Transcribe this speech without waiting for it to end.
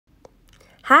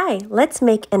Hi, let's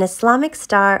make an Islamic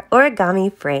star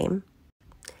origami frame.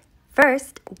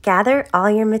 First, gather all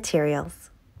your materials.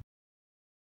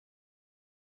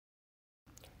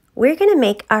 We're going to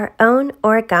make our own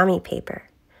origami paper.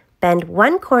 Bend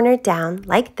one corner down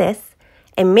like this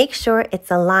and make sure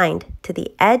it's aligned to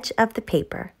the edge of the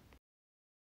paper.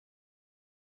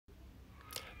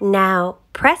 Now,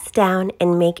 press down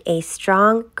and make a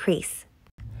strong crease.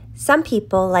 Some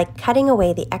people like cutting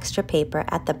away the extra paper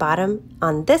at the bottom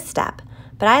on this step,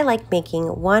 but I like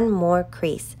making one more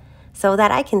crease so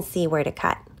that I can see where to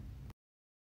cut.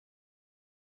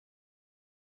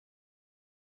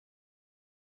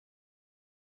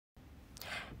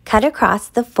 Cut across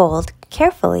the fold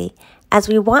carefully as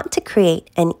we want to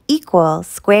create an equal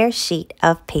square sheet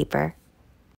of paper.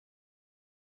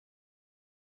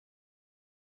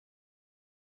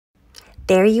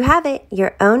 There you have it,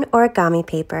 your own origami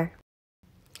paper.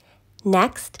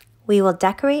 Next, we will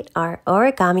decorate our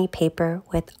origami paper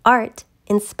with art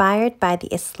inspired by the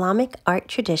Islamic art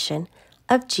tradition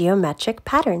of geometric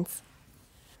patterns.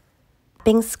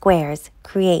 Wrapping squares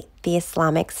create the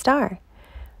Islamic star.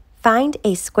 Find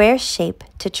a square shape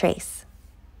to trace.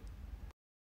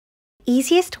 The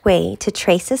easiest way to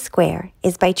trace a square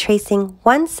is by tracing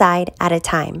one side at a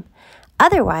time.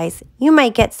 Otherwise, you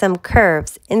might get some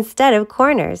curves instead of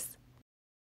corners.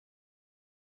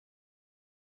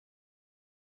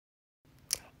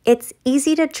 It's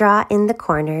easy to draw in the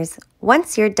corners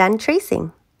once you're done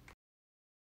tracing.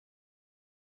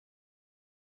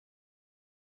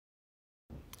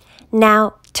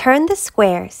 Now, turn the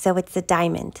square so it's a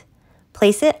diamond.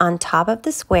 Place it on top of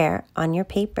the square on your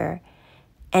paper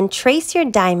and trace your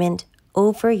diamond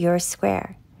over your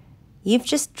square. You've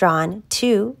just drawn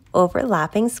two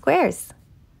overlapping squares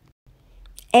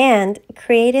and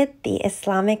created the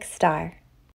Islamic star.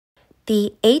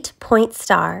 The 8-point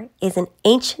star is an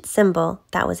ancient symbol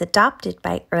that was adopted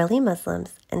by early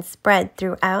Muslims and spread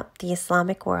throughout the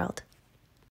Islamic world.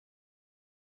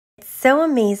 It's so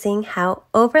amazing how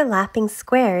overlapping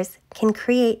squares can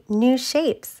create new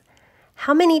shapes.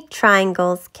 How many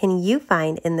triangles can you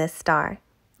find in this star?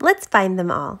 Let's find them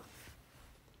all.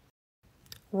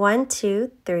 1,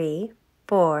 2, 3,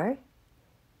 4,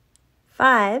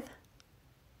 5,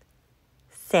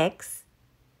 6,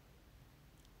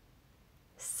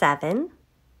 7,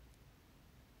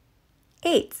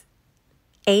 8.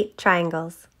 8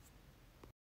 triangles.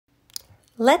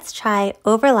 Let's try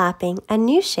overlapping a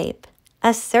new shape,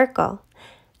 a circle.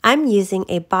 I'm using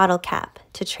a bottle cap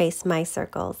to trace my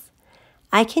circles.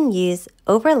 I can use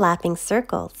overlapping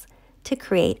circles to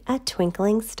create a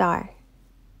twinkling star.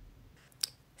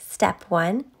 Step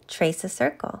 1, trace a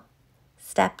circle.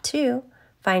 Step 2,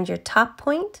 find your top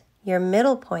point, your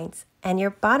middle points, and your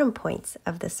bottom points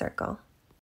of the circle.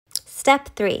 Step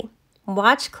 3,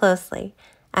 watch closely.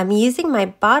 I'm using my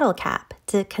bottle cap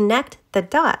to connect the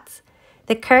dots.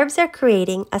 The curves are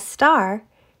creating a star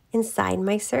inside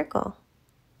my circle.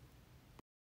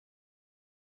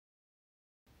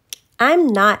 I'm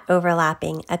not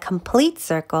overlapping a complete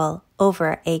circle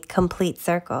over a complete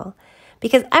circle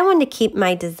because I want to keep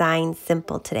my design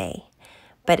simple today.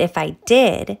 But if I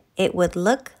did, it would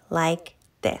look like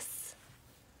this.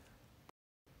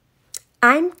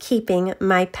 I'm keeping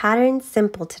my pattern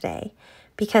simple today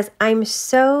because I'm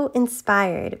so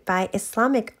inspired by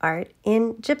Islamic art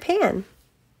in Japan.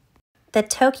 The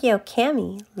Tokyo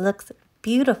Kami looks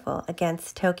beautiful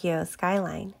against Tokyo's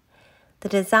skyline. The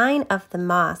design of the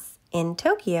mosques in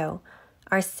Tokyo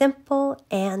are simple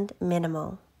and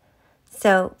minimal.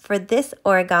 So for this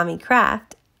origami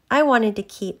craft, I wanted to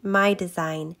keep my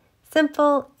design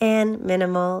simple and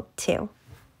minimal too.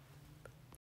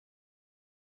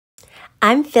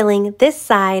 I'm filling this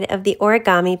side of the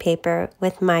origami paper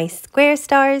with my square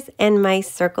stars and my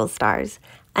circle stars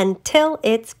until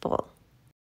it's full.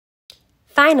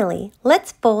 Finally,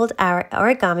 let's fold our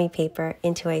origami paper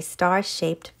into a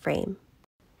star-shaped frame.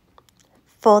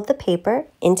 Fold the paper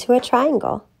into a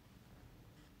triangle.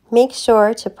 Make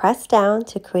sure to press down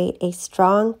to create a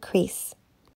strong crease.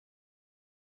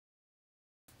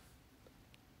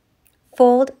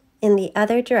 Fold in the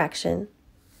other direction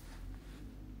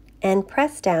and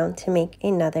press down to make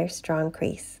another strong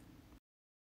crease.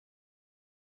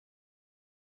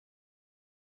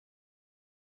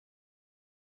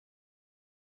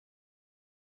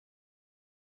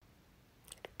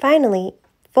 Finally,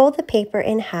 fold the paper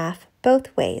in half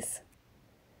both ways.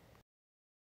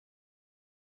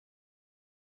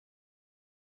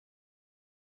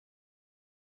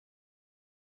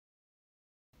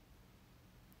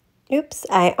 Oops,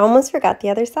 I almost forgot the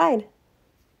other side.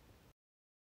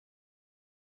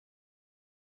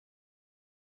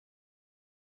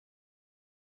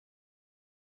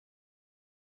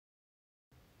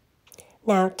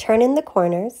 Now turn in the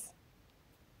corners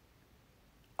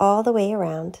all the way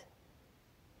around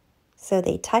so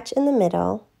they touch in the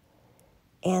middle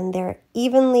and they're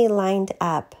evenly lined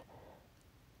up.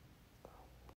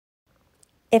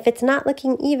 If it's not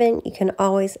looking even, you can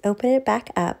always open it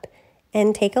back up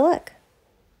and take a look.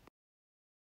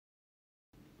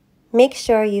 Make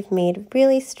sure you've made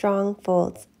really strong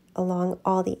folds along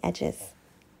all the edges.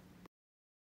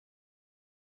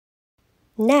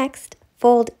 Next,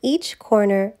 fold each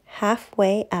corner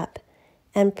halfway up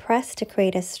and press to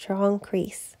create a strong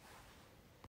crease.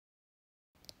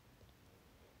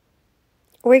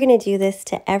 We're going to do this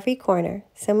to every corner,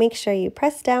 so make sure you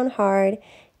press down hard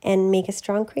and make a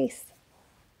strong crease.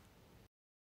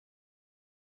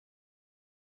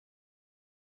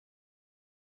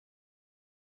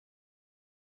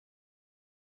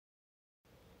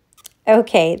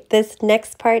 Okay, this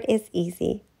next part is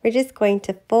easy. We're just going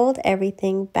to fold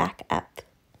everything back up.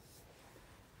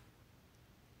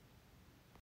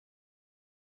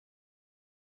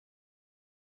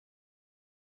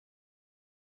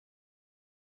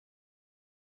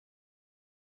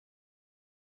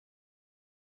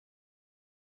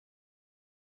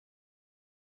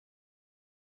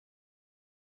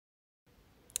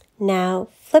 Now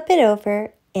flip it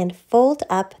over and fold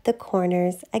up the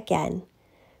corners again.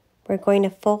 We're going to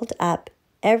fold up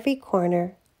every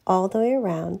corner all the way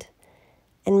around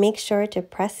and make sure to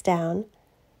press down,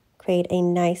 create a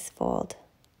nice fold,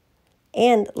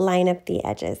 and line up the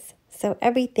edges so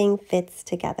everything fits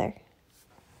together.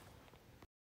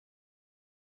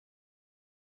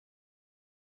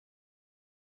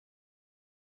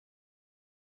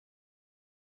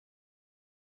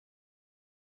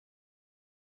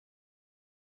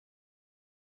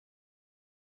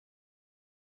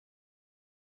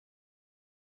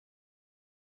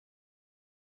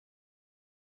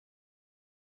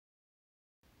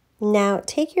 Now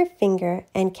take your finger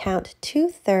and count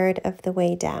 2/3 of the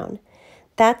way down.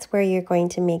 That's where you're going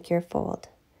to make your fold.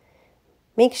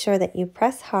 Make sure that you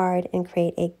press hard and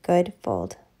create a good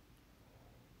fold.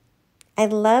 I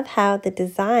love how the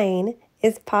design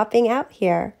is popping out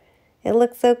here. It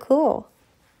looks so cool.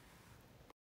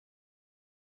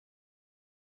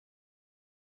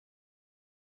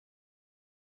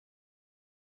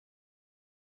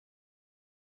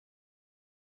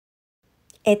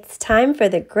 It's time for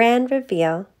the grand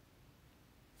reveal.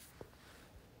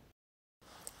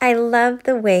 I love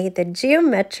the way the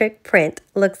geometric print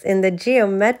looks in the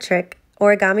geometric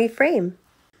origami frame.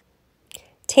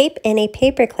 Tape in a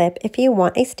paper clip if you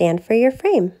want a stand for your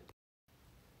frame.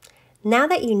 Now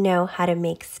that you know how to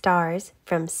make stars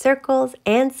from circles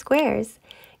and squares,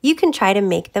 you can try to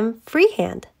make them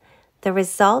freehand. The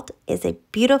result is a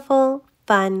beautiful,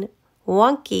 fun,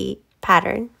 wonky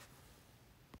pattern.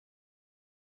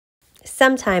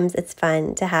 Sometimes it's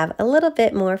fun to have a little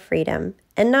bit more freedom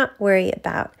and not worry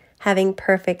about having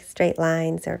perfect straight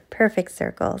lines or perfect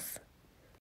circles.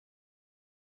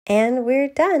 And we're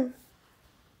done.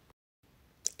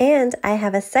 And I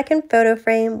have a second photo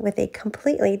frame with a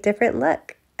completely different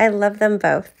look. I love them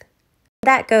both.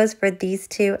 That goes for these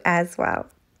two as well.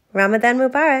 Ramadan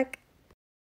Mubarak!